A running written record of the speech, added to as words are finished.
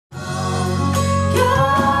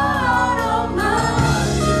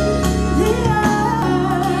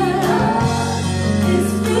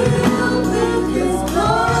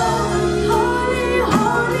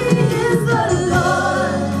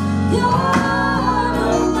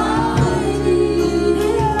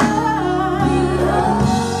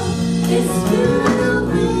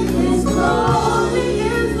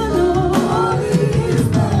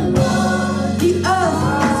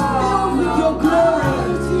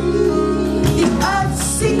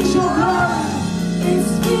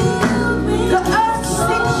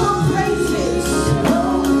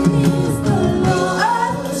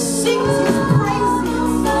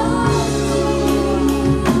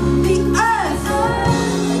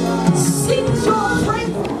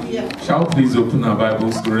Shall we please open our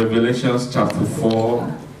Bibles to Revelations chapter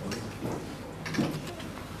 4.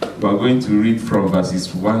 We are going to read from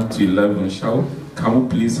verses 1 to 11. Can we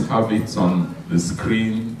please have it on the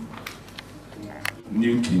screen?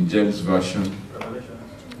 New King James Version.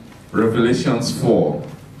 Revelations 4.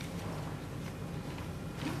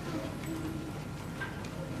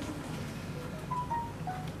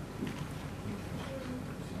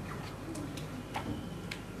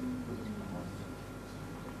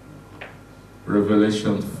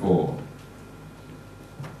 Revelation 4.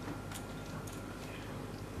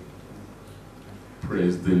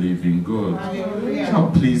 Praise the living God. Hallelujah.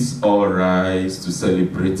 Shall please all rise to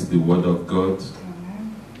celebrate the word of God?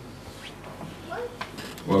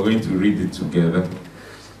 We're going to read it together.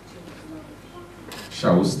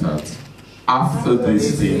 Shall we start? After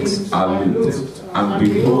these things I looked, and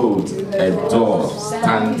behold, a door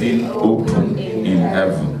standing open in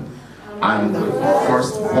heaven. And the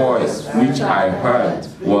first voice which I heard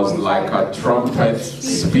was like a trumpet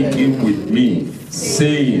speaking with me,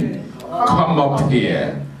 saying, "Come up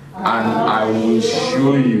here, and I will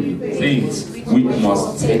show you things which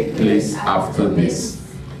must take place after this."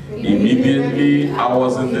 Immediately I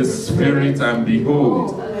was in the Spirit, and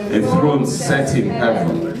behold, a throne set in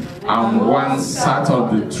heaven, and one sat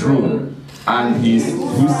on the throne. And he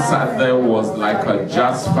who sat there was like a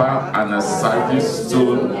jasper and a sardius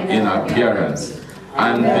stone in appearance.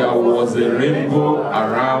 And there was a rainbow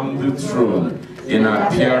around the throne, in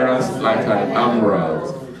appearance like an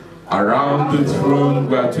emerald. Around the throne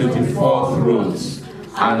were 24 thrones,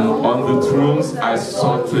 and on the thrones I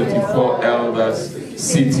saw 24 elders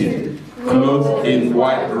sitting, clothed in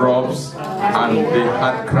white robes, and they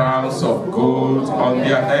had crowns of gold on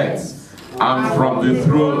their heads. And from the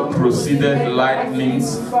throne proceeded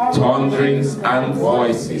lightnings, thunderings, and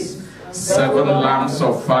voices. 7 lamps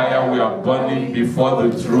of fire were burning before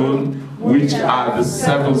the throne, which are the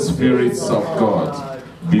 7 spirits of God.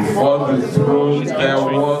 Before the throne there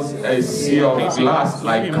was a sea of glass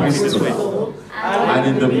like crystal. And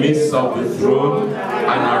in the midst of the throne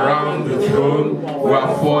and around the throne were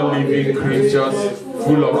 4 living creatures,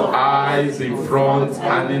 full of eyes in front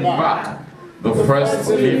and in back. The first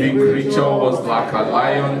living creature was like a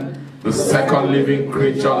lion, the second living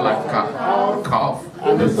creature like a calf,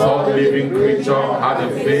 the third living creature had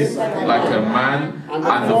a face like a man,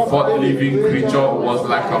 and the fourth living creature was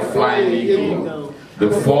like a flying eagle.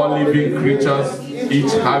 The 4 living creatures,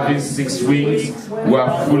 each having 6 wings,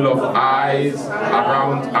 were full of eyes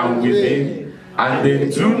around and within, and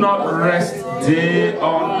they do not rest day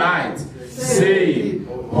or night, saying,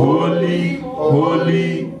 "Holy,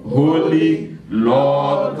 holy, holy,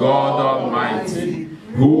 Lord God Almighty,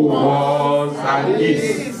 who was and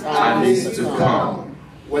is to come."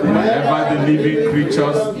 Whenever the living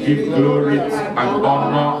creatures give glory and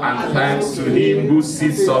honor and thanks to him who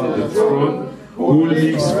sits on the throne, who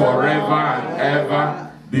lives forever and ever,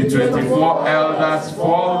 the 24 elders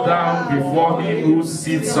fall down before him who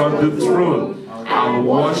sits on the throne and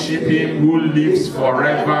worship him who lives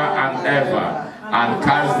forever and ever, and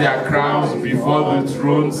cast their crowns before the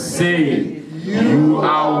throne, saying, "You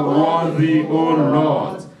are worthy, O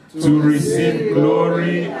Lord, to receive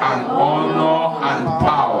glory and honor and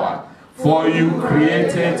power, for you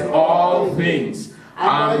created all things,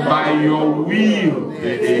 and by your will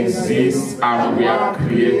they exist and were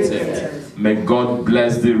created." May God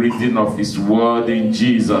bless the reading of his word in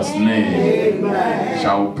Jesus' name. Amen.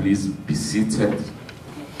 Shall we please be seated?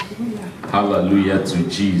 Hallelujah to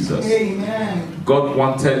Jesus. Amen. God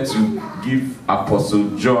wanted to give Apostle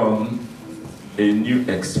John a new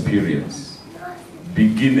experience,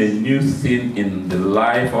 begin a new thing in the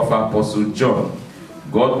life of Apostle John.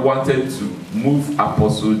 God wanted to move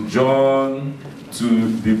Apostle John to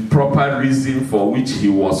the proper reason for which he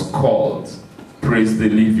was called. Praise the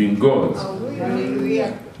living God.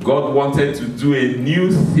 Hallelujah. God wanted to do a new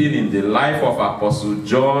thing in the life of Apostle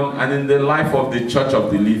John and in the life of the church of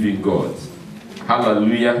the living God.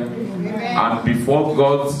 Hallelujah. Amen. And before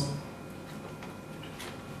God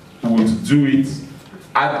would do it,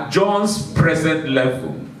 at John's present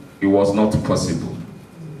level, it was not possible.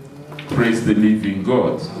 Praise the living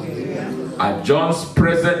God. At John's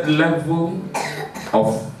present level of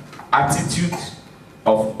attitude,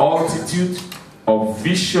 of altitude, of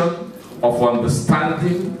vision, of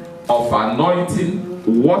understanding, of anointing,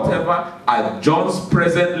 whatever, at John's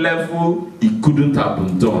present level, it couldn't have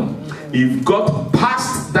been done. If God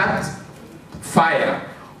passed that fire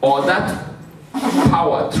or that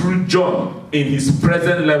power through John in his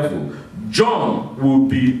present level, John will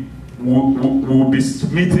be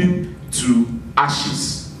smitten to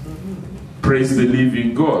ashes. Praise the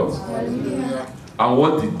living God. And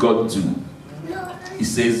what did God do? He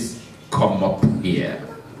says, come up here.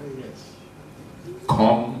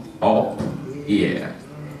 Come up here.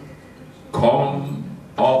 Come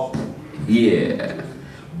up here.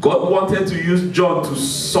 God wanted to use John to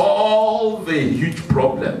solve a huge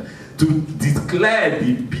problem, to declare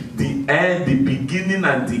the end, the beginning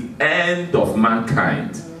and the end of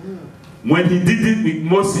mankind. When he did it with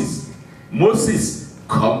Moses, Moses,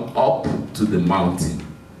 come up to the mountain.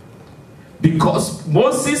 Because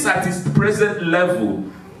Moses at his present level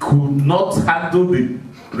could not handle the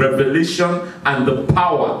revelation and the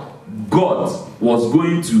power God was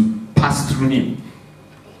going to pass through him.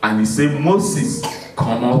 And he said, Moses,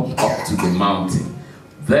 come up to the mountain.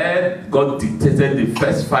 Then God dictated the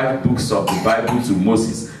first 5 books of the Bible to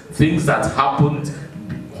Moses. Things that happened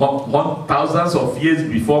thousands of years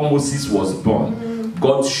before Moses was born.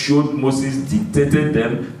 God showed Moses, dictated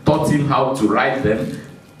them, taught him how to write them,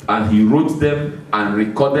 and he wrote them and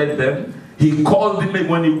recorded them. He called him,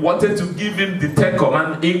 when he wanted to give him the 10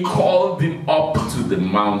 commandments, he called him up to the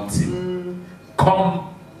mountain. Come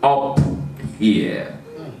up here.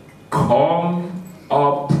 Come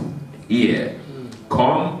up here.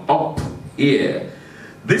 Come up here.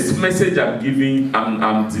 This message I'm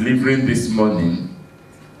delivering this morning,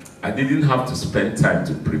 I didn't have to spend time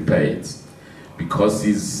to prepare it, because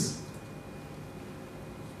it's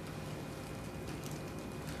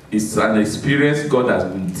an experience God has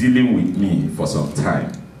been dealing with me for some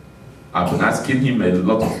time. I've been asking him a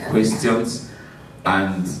lot of questions,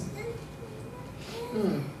 and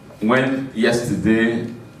when yesterday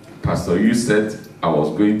Pastor Yu said I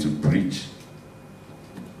was going to preach,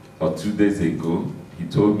 or 2 days ago, he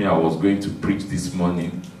told me I was going to preach this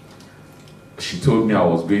morning. She told me I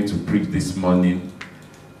was going to preach this morning,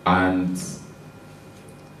 and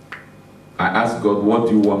I asked God, what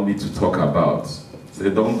do you want me to talk about? He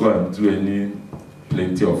said, don't go and do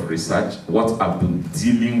plenty of research. What I've been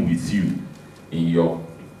dealing with you in your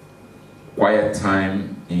quiet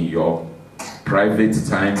time, in your private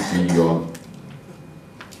time, in your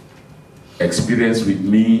experience with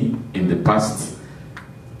me in the past,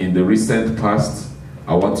 in the recent past,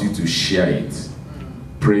 I want you to share it.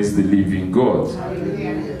 Praise the living God.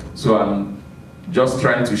 Hallelujah. So I'm just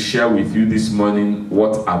trying to share with you this morning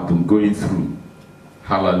what I've been going through.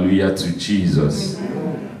 Hallelujah to Jesus.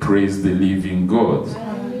 Amen. Praise the living God.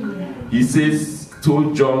 He says,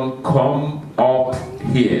 told John, come up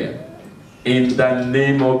here in the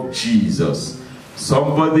name of Jesus.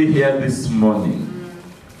 Somebody here this morning,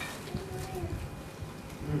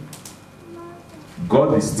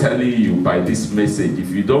 God is telling you by this message, if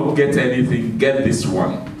you don't get anything, get this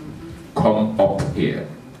one. Come up here.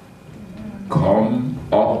 Come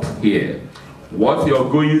up here. What you're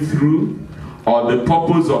going through, or the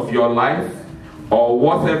purpose of your life, or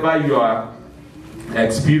whatever you are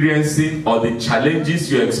experiencing, or the challenges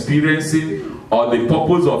you're experiencing, or the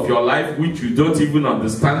purpose of your life which you don't even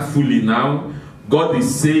understand fully now, God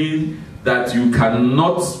is saying that you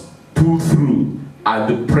cannot pull through at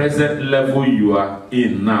the present level you are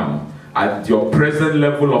in now, at your present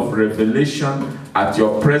level of revelation, at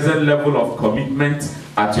your present level of commitment,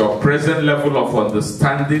 at your present level of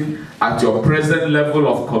understanding, at your present level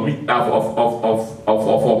of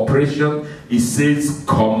operation. He says,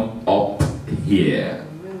 come up here.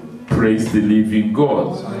 Praise the living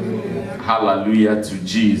God. Hallelujah to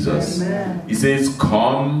Jesus. Amen. He says,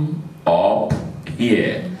 come up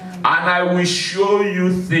here, and I will show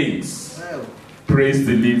you things. Praise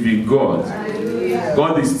the living God. Hallelujah.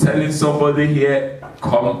 God is telling somebody here,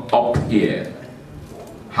 come up here.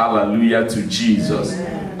 Hallelujah to Jesus.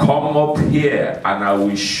 Amen. Come up here and I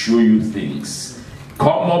will show you things.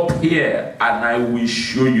 Come up here and I will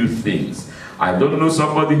show you things. I don't know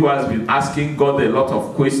somebody who has been asking God a lot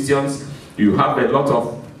of questions. You have a lot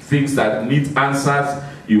of things that need answers.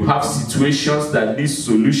 You have situations that need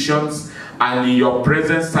solutions. And in your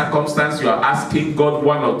present circumstance, you are asking God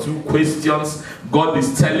 1 or 2 questions. God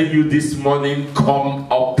is telling you this morning,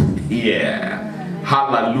 come up here.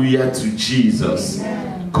 Hallelujah to Jesus.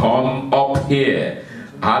 Come up here.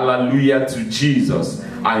 Hallelujah to Jesus.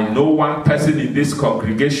 I know one person in this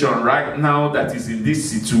congregation right now that is in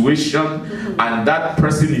this situation, and that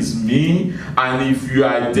person is me. And if you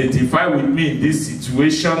identify with me in this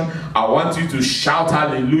situation, I want you to shout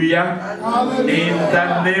hallelujah. Hallelujah. In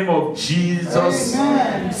the name of Jesus.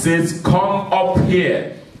 Amen. Says, come up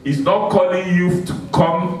here. He's not calling you to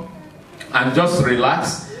come and just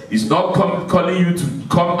relax. He's not calling you to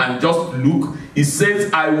come and just look. He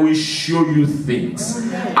says, I will show you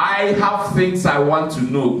things. I have things I want to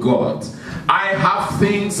know, God. I have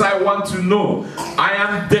things I want to know. I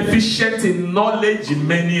am deficient in knowledge in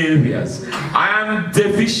many areas. I am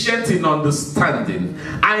deficient in understanding.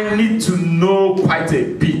 I need to know quite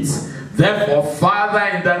a bit. Therefore,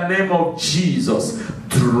 Father, in the name of Jesus,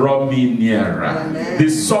 draw me nearer. Amen. The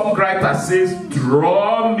songwriter says,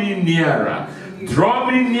 draw me nearer.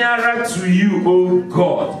 Draw me nearer to you, O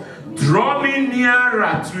God. Draw me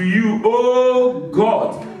nearer to you, O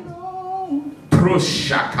God.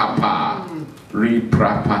 Proshakapa,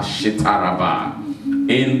 riprapa shitaraba.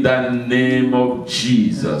 In the name of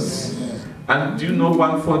Jesus. And do you know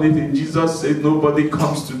one funny thing? Jesus said, nobody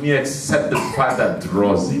comes to me except the Father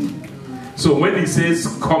draws him. So when he says,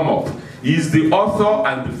 come up, he is the author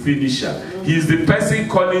and the finisher. He is the person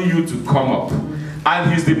calling you to come up.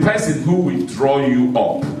 And he's the person who will draw you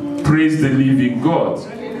up. Praise the living God.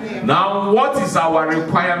 Now, what is our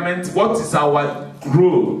requirement? What is our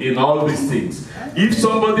role in all these things? If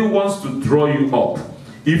somebody wants to draw you up,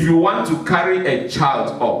 if you want to carry a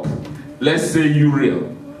child up, let's say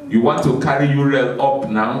Uriel, you want to carry Uriel up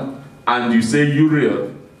now, and you say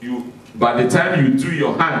Uriel, by the time you do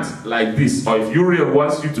your hand like this, or if Uriel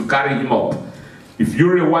wants you to carry him up, if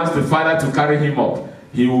Uriel wants the father to carry him up,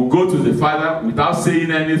 he will go to the father without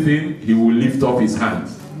saying anything, he will lift up his hand.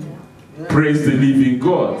 Praise the living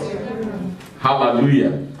God.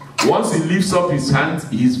 Hallelujah. Once he lifts up his hand,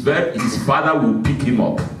 his father will pick him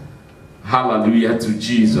up. Hallelujah to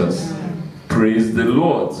Jesus. Praise the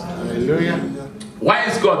Lord. Hallelujah. Why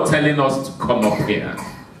is God telling us to come up here?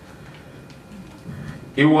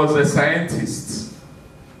 He was a scientist,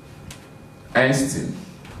 Einstein,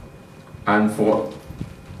 and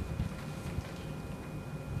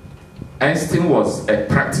Einstein was a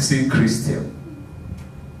practicing Christian.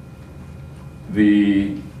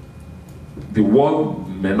 The world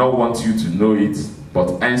may not want you to know it,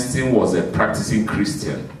 but Einstein was a practicing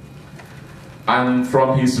Christian. And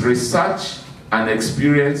from his research and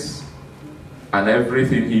experience and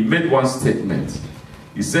everything, he made one statement.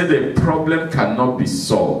 He said a problem cannot be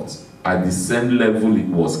solved at the same level it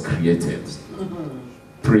was created.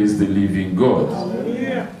 Praise the living God.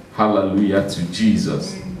 Hallelujah. Hallelujah to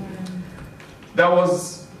Jesus. There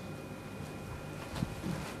was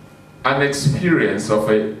an experience of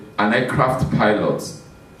an aircraft pilot.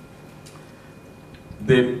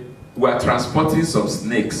 They were transporting some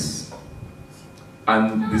snakes,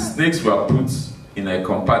 and the snakes were put in a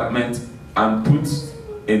compartment and put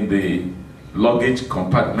in the luggage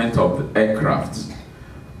compartment of the aircraft.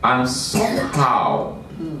 And somehow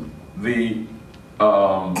the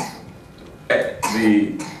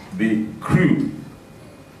crew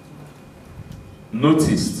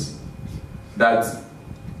noticed that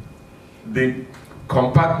the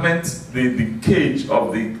compartment, the cage of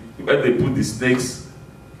where they put the snakes,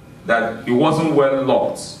 that it wasn't well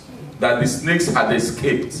locked, that the snakes had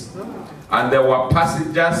escaped, and there were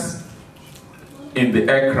passengers in the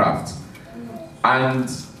aircraft, and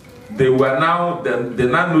they now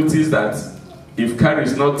noticed that if care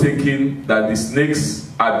is not taken, that the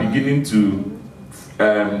snakes are beginning to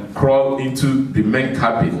crawl into the main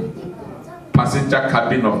cabin, passenger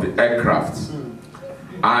cabin of the aircraft,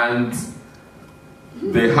 and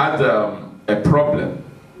they had a problem,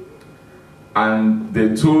 and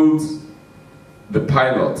they told the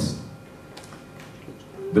pilot.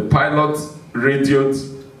 The pilot radioed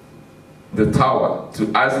the tower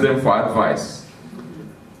to ask them for advice,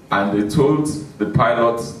 and they told the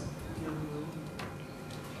pilot,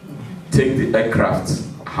 take the aircraft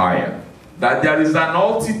higher, that there is an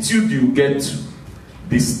altitude you get to,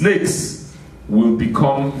 the snakes will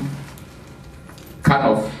become kind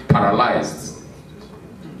of paralyzed.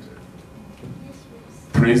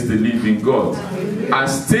 Praise the living God. And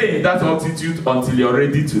stay in that altitude until you're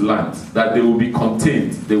ready to land, that they will be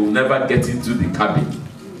contained, they will never get into the cabin.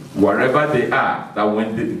 Wherever they are, that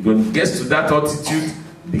when it gets to that altitude,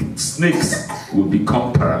 the snakes will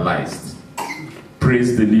become paralyzed.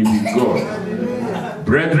 Praise the living God.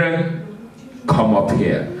 Brethren, come up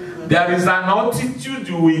here. There is an altitude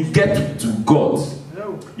you will get to God.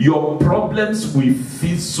 Your problems will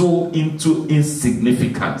fizzle into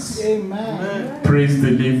insignificance. Amen. Praise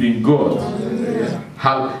the living God.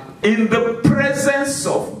 In the presence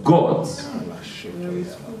of God,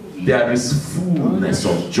 there is fullness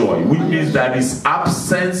of joy, which means there is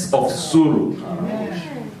absence of sorrow.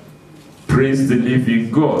 Praise the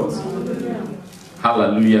living God.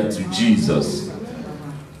 Hallelujah to Jesus.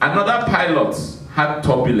 Another pilot had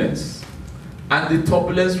turbulence, and the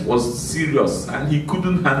turbulence was serious, and he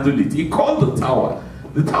couldn't handle it. He called the tower.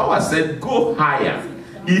 The tower said, go higher.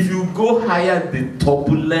 If you go higher, the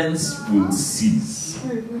turbulence will cease.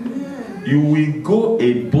 you will go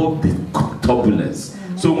above the turbulence.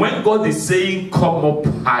 So when God is saying come up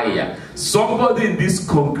higher, somebody in this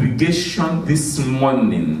congregation this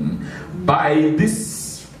morning, by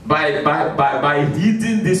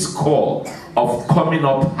heeding this call of coming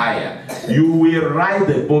up higher, you will ride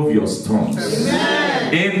above your storms.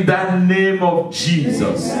 Amen. In the name of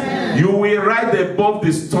Jesus. Amen. You will ride above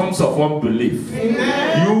the storms of unbelief.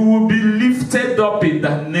 Amen. You will be lifted up in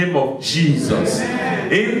the name of Jesus.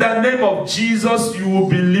 Amen. In the name of Jesus, you will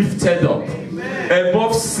be lifted up. Amen.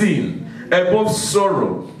 Above sin, above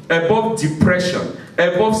sorrow, above depression,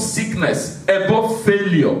 above sickness, above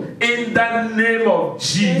failure, in the name of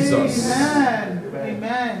Jesus. Amen.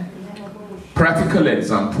 Amen. Practical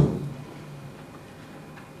example.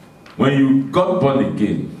 When you got born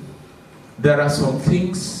again, there are some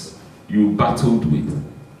things you battled with.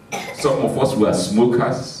 Some of us were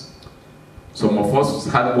smokers. Some of us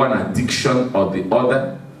had one addiction or the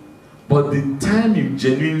other. But the time you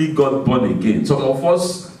genuinely got born again, some of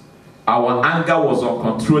us, our anger was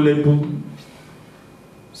uncontrollable.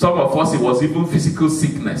 Some of us, it was even physical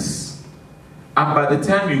sickness. And by the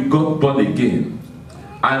time you got born again,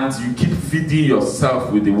 and you keep feeding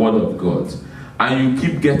yourself with the word of God, and you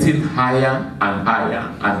keep getting higher and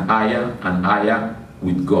higher and higher and higher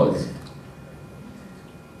with God,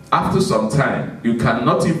 after some time, you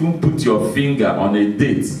cannot even put your finger on a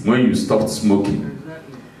date when you stopped smoking.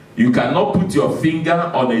 You cannot put your finger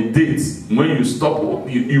on a date when you stop.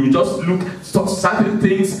 You just stop certain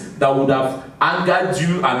things that would have angered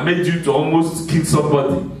you and made you to almost kill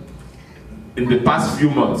somebody in the past few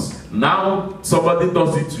months. Now somebody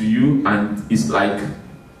does it to you and it's like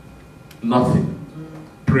nothing.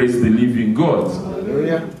 Praise the living God.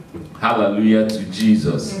 Hallelujah. Hallelujah to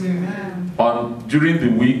Jesus. Amen. During the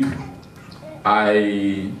week,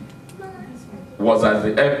 I was at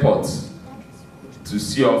the airport to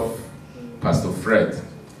see off Pastor Fred,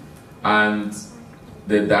 and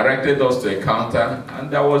they directed us to a counter, and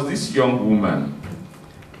there was this young woman.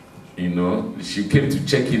 You know, she came to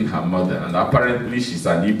check in her mother, and apparently she's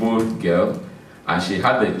an Igbo girl, and she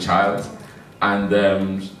had a child, and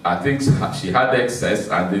I think she had excess,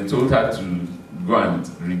 and they told her to go and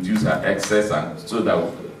reduce her excess, and so that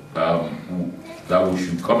we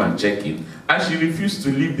should come and check in. And she refused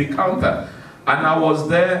to leave the counter, and I was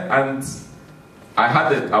there, and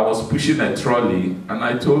I was pushing a trolley, and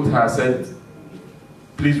I told her, I said,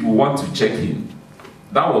 please, we want to check in.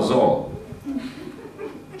 That was all.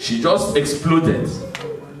 She just exploded.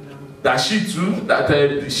 That she too,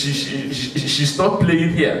 that she stopped playing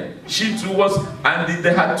here. She too was, and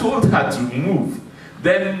they had told her to move.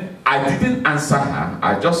 Then I didn't answer her.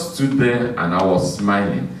 I just stood there and I was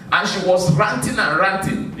smiling. And she was ranting and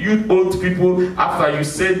ranting. You old people, after you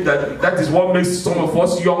said that is what makes some of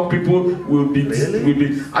us young people will be.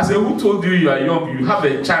 I said, who told you are young? You have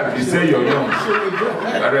a child, you say you're young.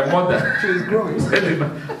 You're a mother. She's growing.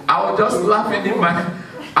 I was just laughing in my, and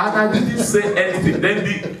I didn't say anything.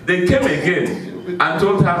 Then they came again and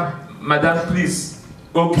told her, Madam, please,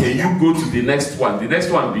 okay, you go to the next one. The next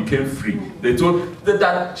one became free. They told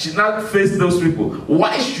that she now faced those people.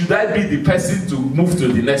 Why should I be the person to move to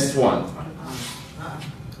the next one?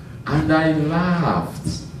 And I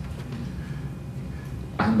laughed.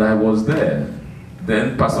 And I was there.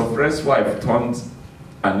 Then Pastor Fred's wife turned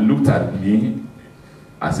and looked at me.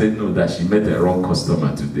 I said, no, that she met a wrong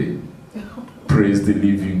customer today. Praise the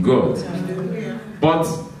living God. But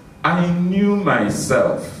I knew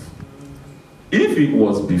myself. If it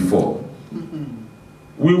was before,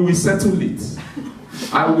 we will settle it.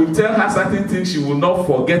 I will tell her certain things she will not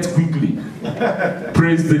forget quickly.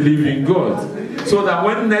 Praise the living God. So that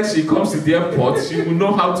when next she comes to the airport, she will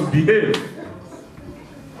know how to behave.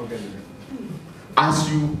 As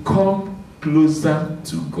you come closer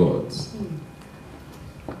to God,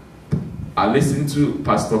 I listened to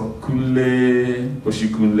Pastor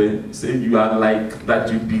Oshikunle say you are like that,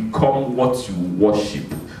 you become what you worship.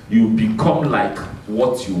 You become like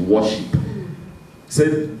what you worship.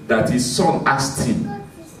 Said that his son asked him,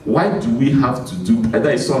 why do we have to do,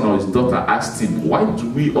 either his son or his daughter asked him, why do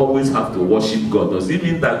we always have to worship God? Does it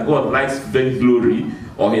mean that God likes vainglory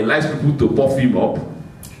or he likes people to puff him up?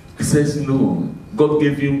 He says, no. God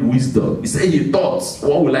gave him wisdom. He said he thought,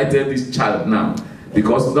 what will I tell this child now?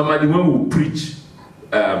 Because normally when we preach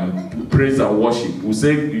praise and worship, we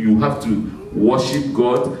say you have to worship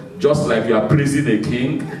God just like you are praising a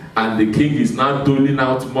king, and the king is now doling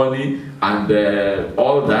out money and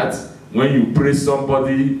all that. When you praise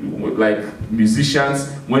somebody, like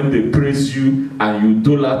musicians, when they praise you and you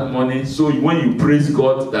dole out money, so when you praise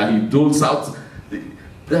God that he doles out,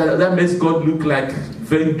 that makes God look like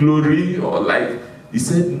vainglory, or like He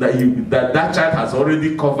said that child has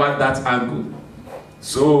already covered that angle.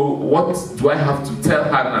 So what do I have to tell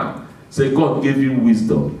her now? Say, God gave you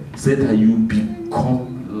wisdom. Say that you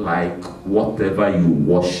become like whatever you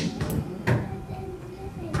worship.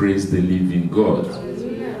 Praise the living God.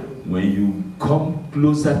 When you come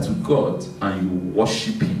closer to God and you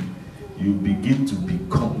worship Him, you begin to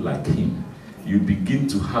become like Him. You begin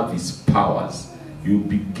to have His powers. You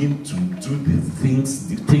begin to do the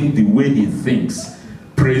things, think the way He thinks.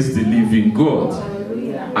 Praise the living God.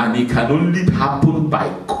 And it can only happen by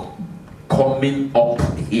coming up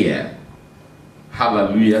here.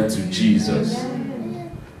 Hallelujah to Jesus.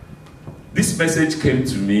 This message came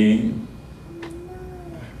to me.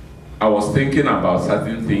 I was thinking about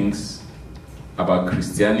certain things, about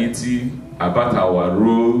Christianity, about our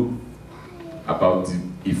role, about the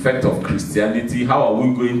effect of Christianity. How are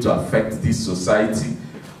we going to affect this society?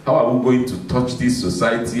 How are we going to touch this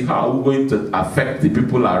society? How are we going to affect the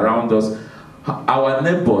people around us? Our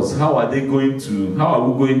neighbors, how are we going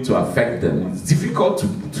to affect them? It's difficult to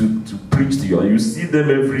preach to you. You see them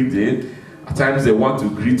every day. At times they want to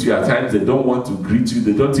greet you, at times they don't want to greet you.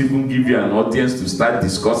 They don't even give you an audience to start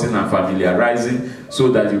discussing and familiarizing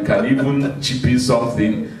so that you can even chip in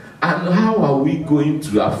something. And how are we going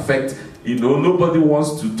to affect, nobody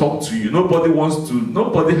wants to talk to you.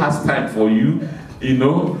 Nobody has time for you,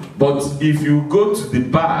 But if you go to the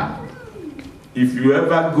bar, if you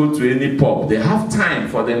ever go to any pub, they have time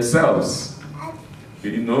for themselves.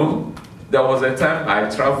 There was a time I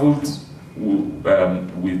traveled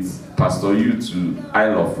with Pastor Yu to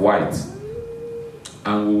Isle of Wight,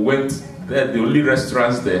 and we went there. The only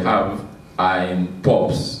restaurants they have are in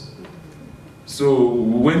pubs. So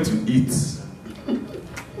we went to eat,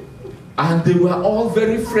 and they were all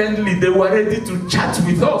very friendly. They were ready to chat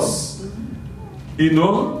with us.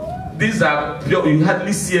 These are, you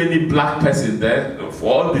hardly see any black person there.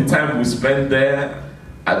 For all the time we spent there,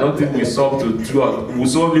 I don't think we saw it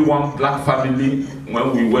was only one black family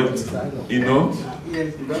when we went, But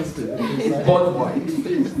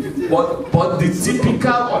the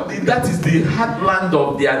typical, that is the heartland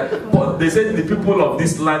of but they said the people of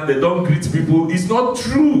this land, they don't greet people. It's not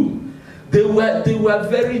true. They were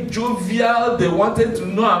very jovial. They wanted to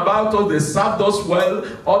know about us. They served us well.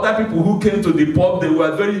 Other people who came to the pub, they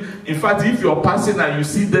were very... In fact, if you're passing and you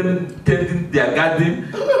see them tending their garden,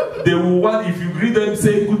 they will want, if you greet them,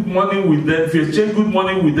 say good morning with them. If you exchange good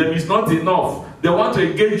morning with them, it's not enough. They want to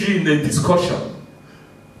engage you in a discussion.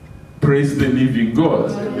 Praise the living God.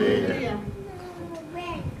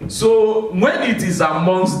 So when it is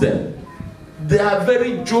amongst them, they are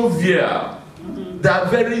very jovial.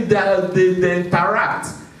 They interact.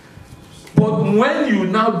 But when you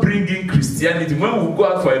now bring in Christianity, when we go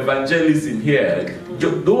out for evangelism here,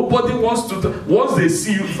 nobody wants to. Once they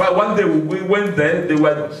see you, one day we went there, they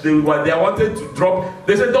wanted to drop.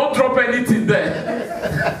 They said, "Don't drop anything there."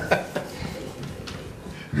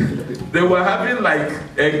 They were having like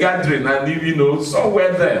a gathering, and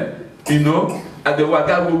somewhere there, and they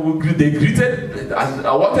greeted, and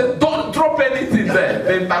I wanted, don't drop anything there.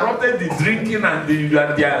 They interrupted the drinking and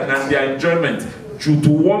their enjoyment to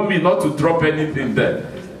warn me not to drop anything there.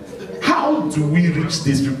 How do we reach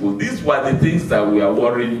these people? These were the things that were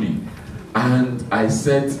worrying me. And I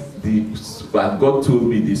said, and God told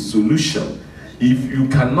me the solution. If you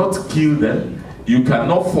cannot kill them, you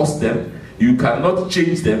cannot force them, you cannot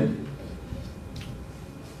change them,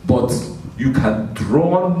 but you can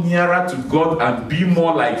draw nearer to God and be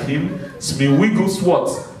more like Him. Smith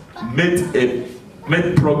Wigglesworth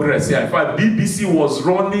made progress here. In fact, BBC was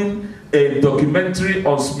running a documentary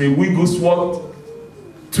on Smith Wigglesworth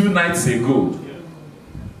 2 nights ago.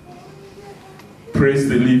 Praise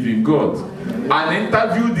the living God. And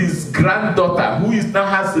interviewed his granddaughter, who now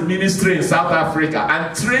has the ministry in South Africa,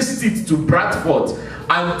 and traced it to Bradford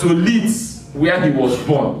and to Leeds, where he was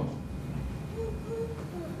born.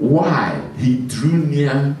 Why? He drew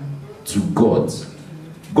near to God.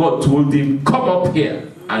 God told him, come up here,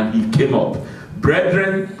 and he came up.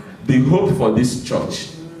 Brethren, the hope for this church,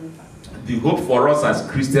 the hope for us as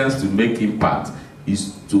Christians to make impact,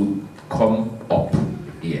 is to come up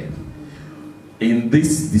here. In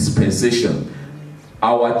this dispensation,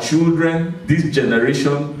 our children, this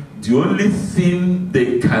generation, the only thing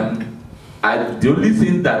they can, the only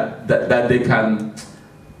thing that they can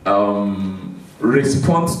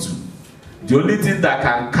respond to, the only thing that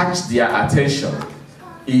can catch their attention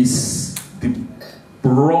is the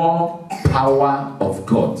raw power of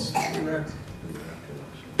God.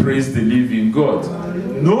 Praise the living God.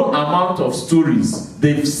 No amount of stories.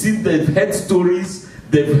 They've heard stories,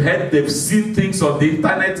 they've seen things on the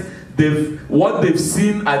internet, what they've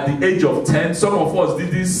seen at the age of 10, some of us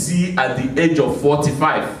didn't see at the age of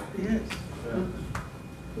 45. Yes.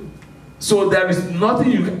 So there is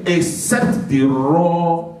nothing you can except the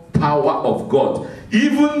raw power of God.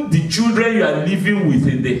 Even the children you are living with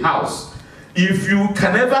in the house, if you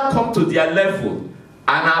can ever come to their level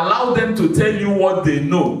and allow them to tell you what they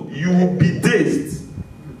know, you will be dazed.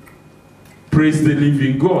 Praise the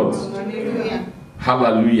living God. Hallelujah.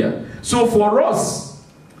 Hallelujah. So for us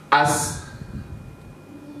as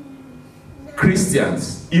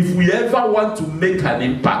Christians, if we ever want to make an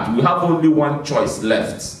impact, we have only one choice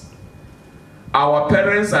left. Our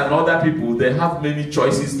parents and other people, they have many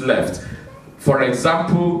choices left. For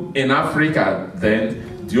example, in Africa,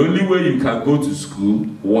 then, the only way you can go to school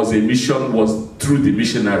was through the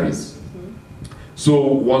missionaries. So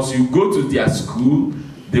once you go to their school,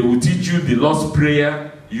 they will teach you the Lord's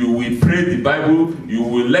Prayer, you will pray the Bible, you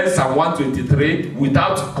will learn Psalm 123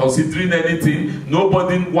 without considering anything.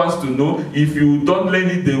 Nobody wants to know. If you don't learn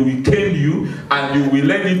it, they will cane you, and you will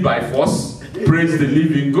learn it by force. Praise the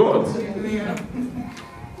living God.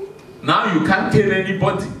 Now you can't cane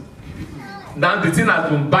anybody. Now the thing has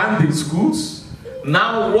been banned in schools.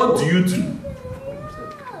 Now what do you do?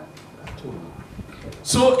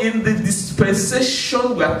 So in the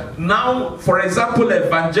dispensation where now, for example,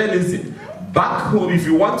 evangelism, back home, if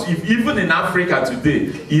you want to, even in Africa today,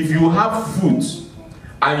 if you have food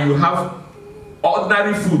and you have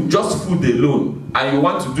ordinary food, just food alone, and you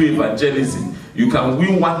want to do evangelism, you can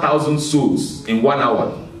win 1,000 souls in 1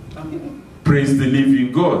 hour. Praise the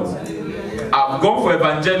living God. I've gone for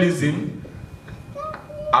evangelism.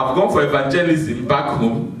 I've gone for evangelism back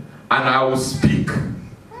home, and I will speak.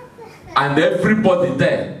 And everybody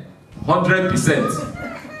there,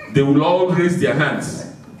 100%, they will all raise their hands.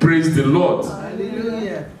 Praise the Lord.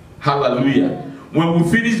 Hallelujah. Hallelujah. When we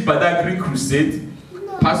finished Badagry Crusade,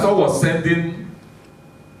 Pastor was sending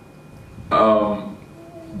Brother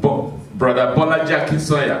Bolaji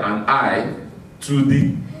Akisoya and I to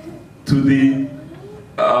the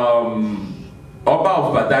Oba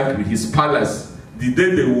of Badagry, his palace, the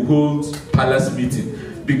day they will hold palace meeting.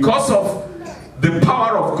 Because of the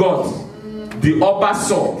power of God, the Oba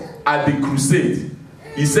saw at the crusade,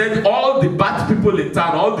 he said all the bad people in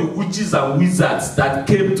town, all the witches and wizards that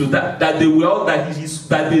came to that they were all that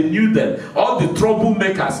they knew them, all the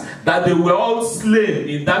troublemakers, that they were all slain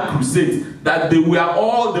in that crusade, that they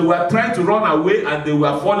were trying to run away and they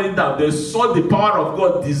were falling down. They saw the power of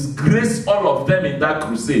God disgrace all of them in that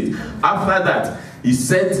crusade. After that, he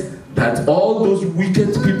said that all those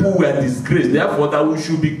wicked people were disgraced, therefore that we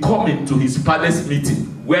should be coming to his palace meeting,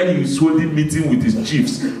 where he is holding meeting with his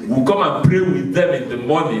chiefs. We'll come and pray with them in the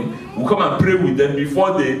morning. We'll come and pray with them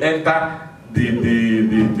before they enter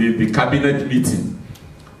the cabinet meeting.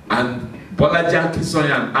 And Bolaji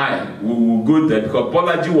Akisoya and I, we will go there because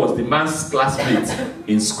Bolaji was the man's classmate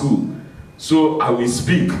in school. So I will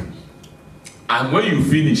speak. And when you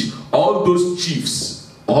finish, all those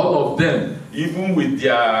chiefs, all of them, even with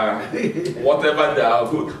their whatever they are,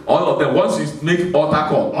 all of them, once you make altar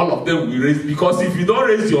call, all of them will raise. Because if you don't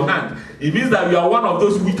raise your hand, it means that you are one of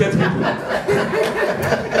those wicked people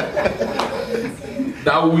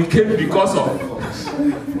that we came because of.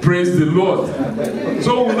 Praise the Lord.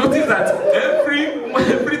 So we notice that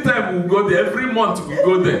every time we go there, every month we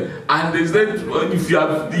go there, and they said,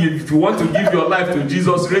 if you want to give your life to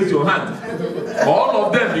Jesus, raise your hand. All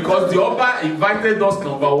of them, because the Oba invited us,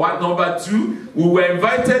 number one. Number two, we were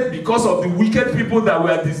invited because of the wicked people that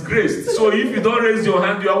were disgraced. So if you don't raise your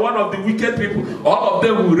hand, you are one of the wicked people. All of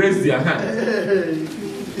them will raise their hand.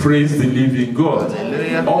 Praise the living God.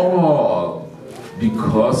 All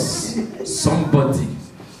because somebody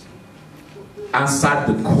answered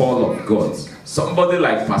the call of God. Somebody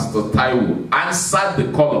like Pastor Taiwo answered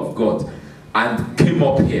the call of God and came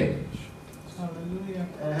up here. Hallelujah.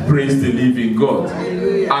 Praise the living God.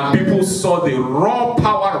 Hallelujah. And people saw the raw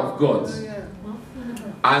power of God.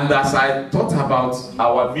 And as I thought about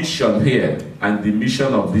our mission here and the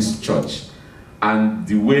mission of this church, and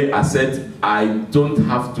the way I said, I don't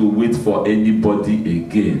have to wait for anybody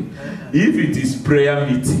again. If it is prayer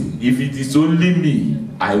meeting, if it is only me,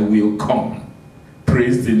 I will come.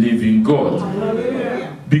 Praise the living God.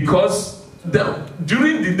 Hallelujah. Because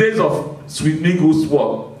during the days of Sweet Neagle's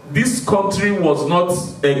work, this country was not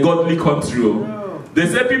a godly country. No. They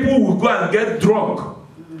said people will go and get drunk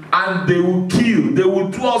and they will kill, they will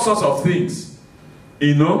do all sorts of things,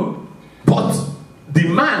 you know. But the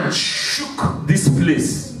man shook this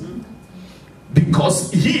place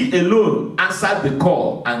because he alone answered the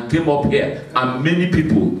call and came up here, and many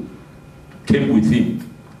people came with him.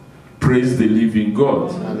 Praise the living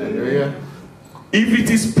God. Hallelujah. If it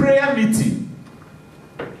is prayer meeting,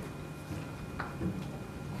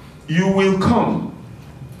 you will come.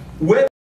 Whether